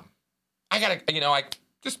my mom. I got to,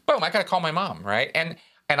 I got to call my mom, right? And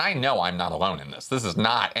I know I'm not alone in this. This is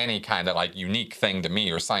not any kind of like unique thing to me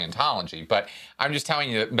or Scientology, but I'm just telling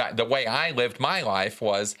you that the way I lived my life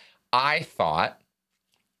was I thought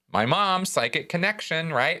my mom, psychic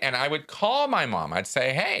connection, right? And I would call my mom. I'd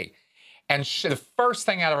say, hey, and the first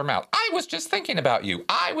thing out of her mouth, I was just thinking about you.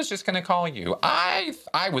 I was just going to call you. I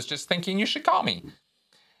was just thinking you should call me.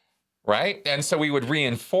 Right? And so we would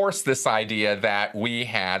reinforce this idea that we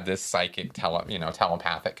had this psychic,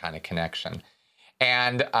 telepathic kind of connection.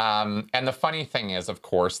 And the funny thing is, of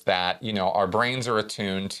course, that, our brains are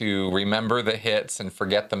attuned to remember the hits and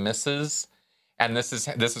forget the misses. And this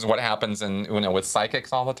is what happens with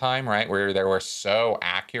psychics all the time, right? Where they were so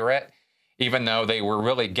accurate, even though they were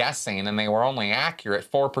really guessing and they were only accurate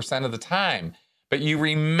 4% of the time. But you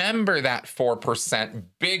remember that 4%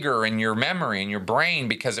 bigger in your memory, in your brain,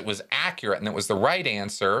 because it was accurate and it was the right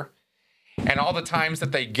answer. And all the times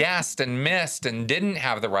that they guessed and missed and didn't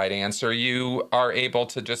have the right answer, you are able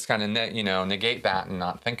to just kind of, negate that and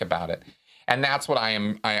not think about it. And that's what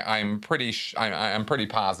I'm pretty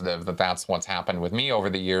positive that that's what's happened with me over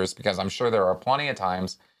the years, because I'm sure there are plenty of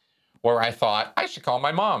times where I thought I should call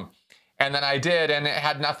my mom. And then I did, and it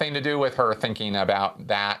had nothing to do with her thinking about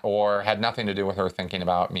that, or had nothing to do with her thinking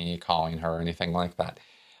about me calling her or anything like that.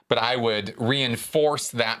 But I would reinforce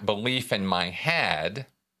that belief in my head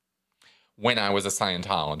when I was a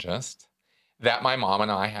Scientologist that my mom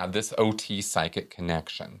and I had this OT psychic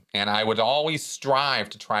connection. And I would always strive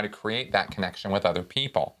to try to create that connection with other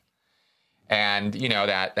people. And,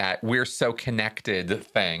 that we're so connected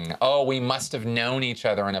thing. Oh, we must have known each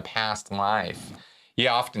other in a past life. You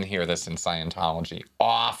often hear this in Scientology.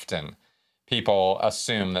 Often people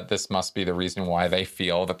assume that this must be the reason why they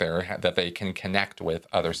feel that they can connect with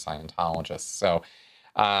other Scientologists. So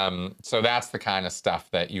that's the kind of stuff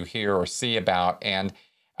that you hear or see about, and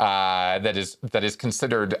that is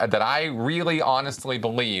considered, that I really honestly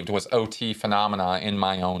believed was OT phenomena in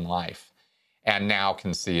my own life, and now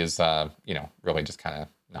can see as really just kind of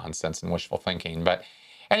nonsense and wishful thinking. But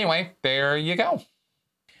anyway, there you go.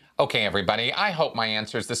 Okay, everybody, I hope my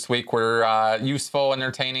answers this week were useful,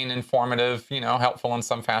 entertaining, informative, helpful in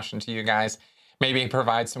some fashion to you guys. Maybe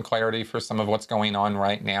provide some clarity for some of what's going on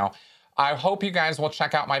right now. I hope you guys will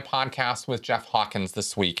check out my podcast with Jeff Hawkins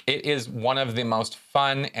this week. It is one of the most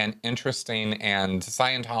fun and interesting and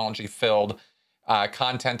Scientology-filled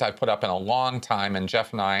content I've put up in a long time, and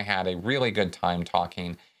Jeff and I had a really good time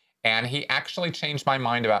talking. And he actually changed my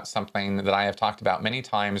mind about something that I have talked about many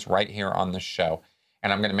times right here on this show.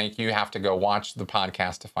 And I'm going to make you have to go watch the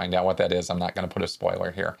podcast to find out what that is. I'm not going to put a spoiler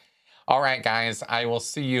here. All right, guys, I will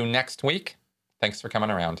see you next week. Thanks for coming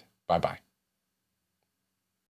around. Bye-bye.